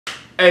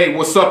Hey,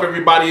 what's up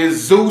everybody? It's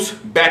Zeus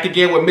back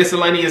again with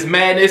miscellaneous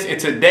madness, and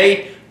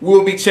today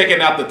we'll be checking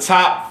out the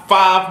top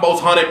 5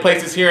 most haunted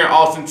places here in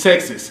Austin,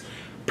 Texas.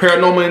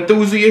 Paranormal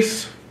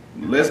enthusiasts,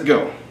 let's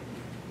go.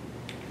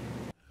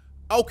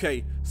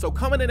 Okay, so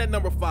coming in at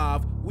number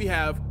 5, we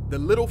have the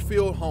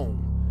Littlefield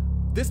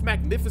home. This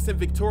magnificent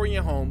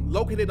Victorian home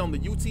located on the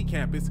UT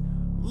campus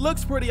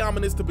looks pretty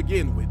ominous to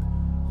begin with.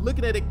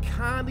 Looking at it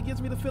kinda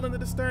gives me the feeling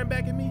that it's staring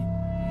back at me,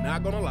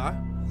 not gonna lie.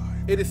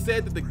 It is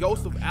said that the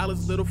ghost of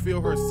Alice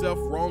Littlefield herself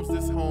roams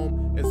this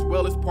home as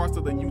well as parts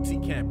of the UT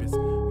campus,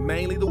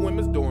 mainly the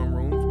women's dorm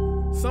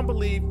rooms. Some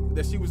believe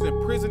that she was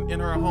imprisoned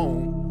in her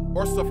home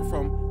or suffered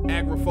from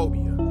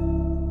agoraphobia.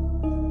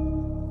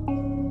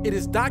 It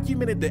is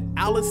documented that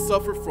Alice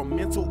suffered from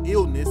mental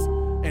illness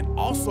and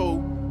also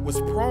was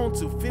prone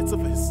to fits of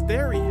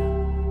hysteria.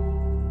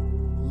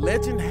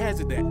 Legend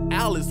has it that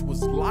Alice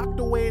was locked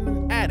away in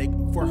an attic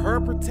for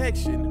her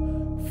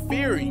protection,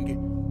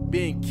 fearing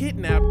being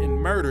kidnapped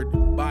and murdered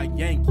by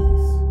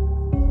Yankees.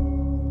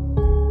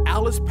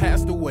 Alice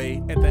passed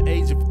away at the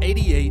age of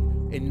 88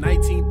 in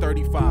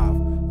 1935,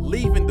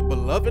 leaving the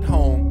beloved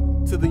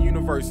home to the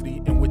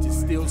university in which it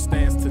still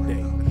stands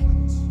today.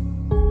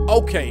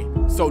 Okay,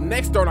 so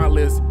next on our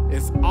list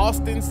is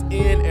Austin's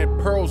Inn at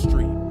Pearl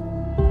Street.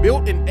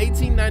 Built in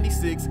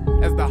 1896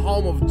 as the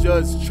home of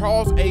Judge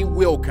Charles A.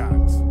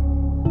 Wilcox.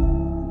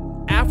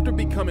 After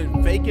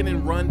becoming vacant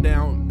and run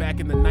down back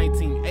in the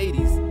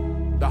 1980s,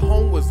 the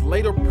home was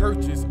later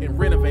purchased and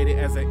renovated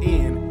as an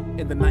inn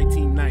in the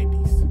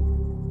 1990s.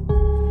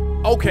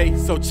 Okay,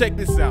 so check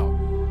this out.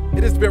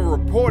 It has been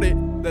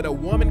reported that a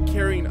woman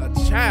carrying a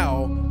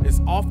child is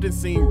often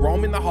seen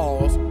roaming the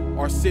halls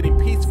or sitting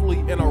peacefully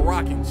in a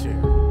rocking chair.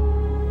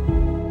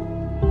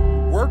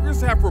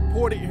 Workers have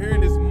reported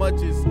hearing as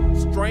much as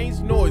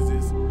strange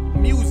noises,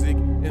 music,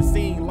 and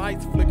seeing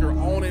lights flicker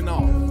on and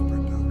off.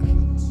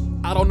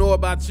 I don't know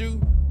about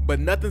you, but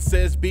nothing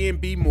says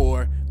B&B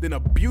more than a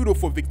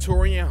beautiful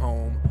Victorian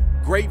home,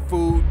 great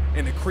food,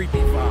 and a creepy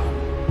vibe.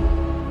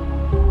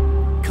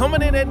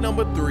 Coming in at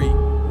number 3,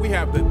 we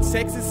have the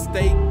Texas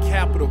State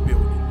Capitol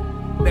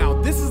building. Now,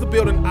 this is a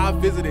building I've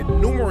visited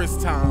numerous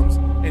times,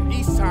 and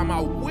each time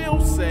I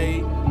will say,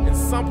 in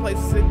some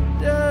places it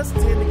does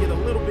tend to get a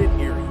little bit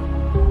eerie.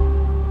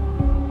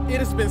 It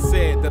has been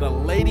said that a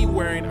lady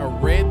wearing a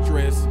red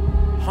dress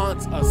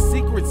haunts a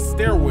secret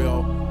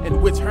stairwell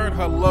in which her and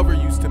her lover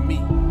used to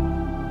meet.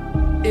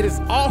 It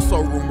is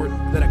also rumored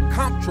that a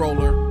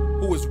comptroller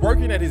who was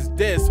working at his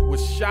desk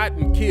was shot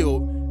and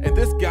killed, and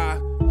this guy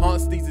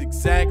haunts these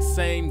exact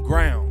same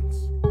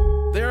grounds.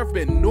 There have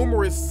been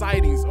numerous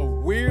sightings of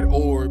weird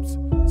orbs,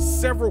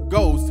 several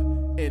ghosts,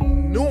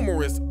 and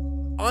numerous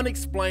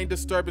unexplained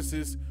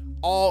disturbances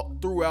all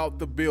throughout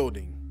the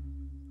building.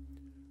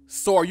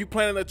 So are you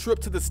planning a trip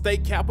to the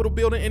state capitol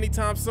building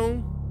anytime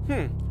soon?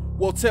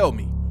 Well, tell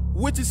me,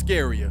 which is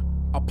scarier,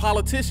 a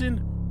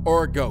politician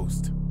or a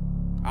ghost?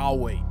 I'll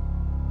wait.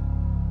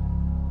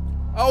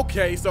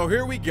 Okay, so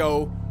here we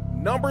go.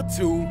 Number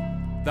 2,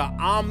 the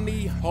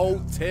Omni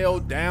Hotel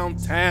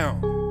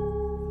downtown.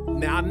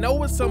 Now, I know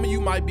what some of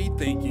you might be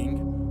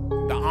thinking.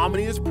 The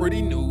Omni is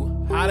pretty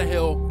new. How the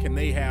hell can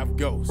they have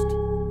ghosts?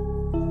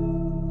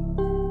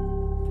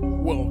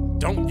 Well,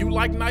 don't you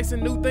like nice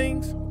and new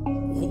things?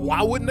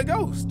 Why wouldn't a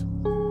ghost?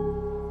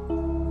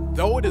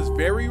 Though it is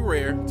very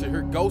rare to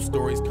hear ghost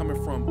stories coming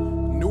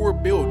from newer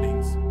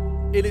buildings,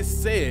 it is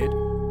said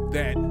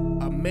that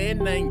a man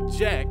named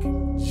Jack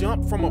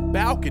jumped from a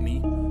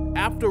balcony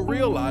after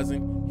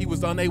realizing he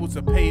was unable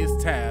to pay his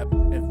tab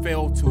and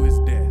fell to his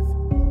death.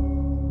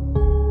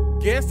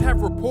 Guests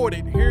have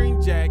reported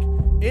hearing Jack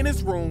in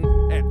his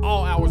room at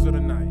all hours of the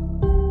night.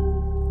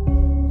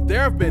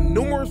 There have been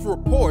numerous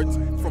reports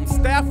from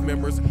staff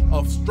members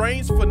of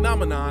strange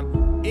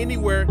phenomenon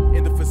anywhere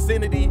in the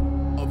vicinity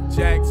of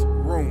Jack's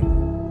room.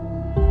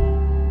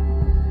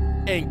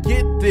 And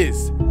get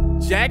this,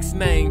 Jack's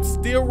name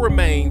still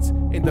remains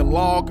in the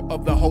log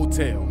of the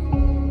hotel.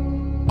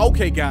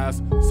 Okay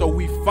guys, so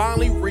we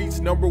finally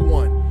reached number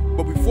 1.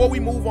 But before we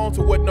move on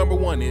to what number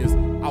 1 is,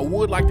 I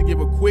would like to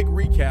give a quick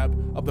recap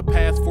of the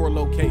past 4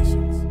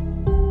 locations.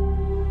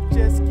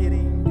 Just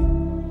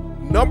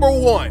kidding. Number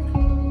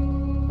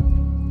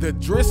 1, the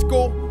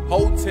Driscoll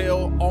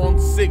Hotel on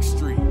 6th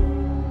Street.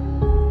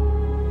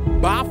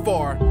 By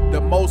far the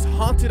most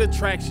haunted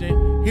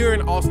attraction here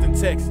in Austin,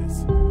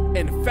 Texas.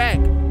 In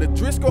fact, the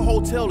Driscoll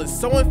Hotel is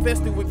so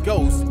infested with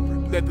ghosts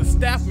that the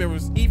staff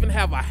members even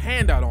have a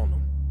handout on them.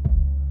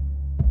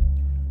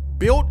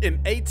 Built in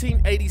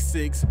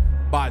 1886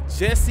 by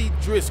Jesse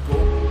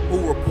Driscoll, who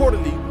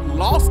reportedly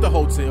lost the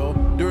hotel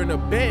during a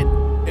bet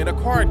in a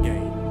card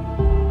game.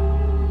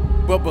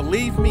 But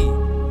believe me,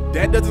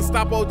 that doesn't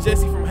stop old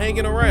Jesse from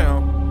hanging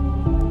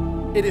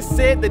around. It is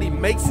said that he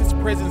makes his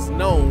presence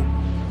known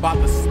by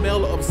the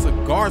smell of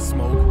cigar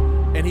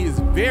smoke, and he is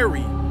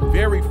very,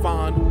 very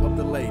fond of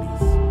the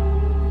ladies.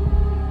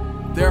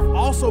 There have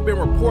also been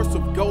reports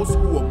of ghosts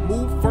who will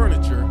move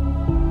furniture,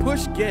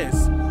 push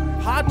guests,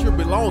 hide your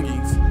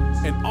belongings,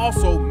 and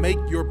also make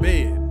your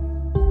bed.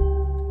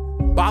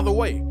 By the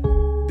way,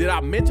 Did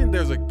I mention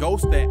there's a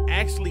ghost that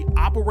actually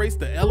operates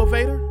the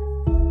elevator?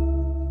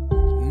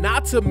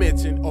 Not to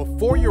mention a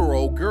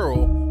 4-year-old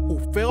girl who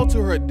fell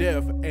to her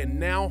death and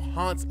now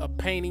haunts a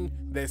painting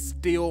that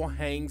still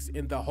hangs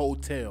in the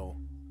hotel.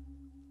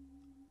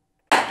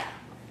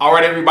 All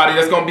right, everybody,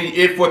 that's gonna be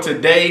it for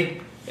today.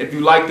 If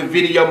you like the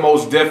video,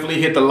 most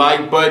definitely hit the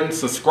like button,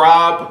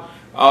 subscribe.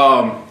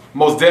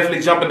 Most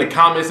definitely jump in the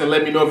comments and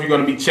let me know if you're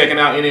gonna be checking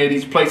out any of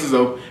these places,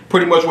 or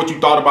pretty much what you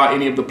thought about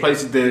any of the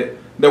places that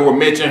were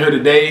mentioned here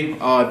today.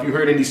 If you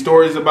heard any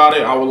stories about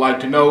it, I would like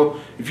to know.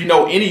 If you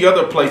know any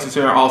other places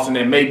here in Austin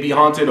that may be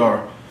haunted,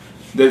 or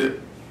there's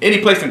any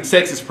place in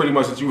Texas pretty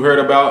much that you heard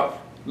about,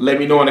 let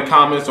me know in the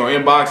comments or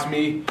inbox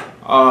me.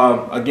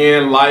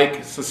 Again,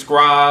 like,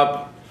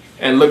 subscribe,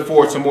 and look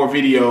forward to more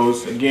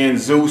videos. Again,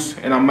 Zeus,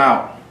 and I'm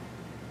out.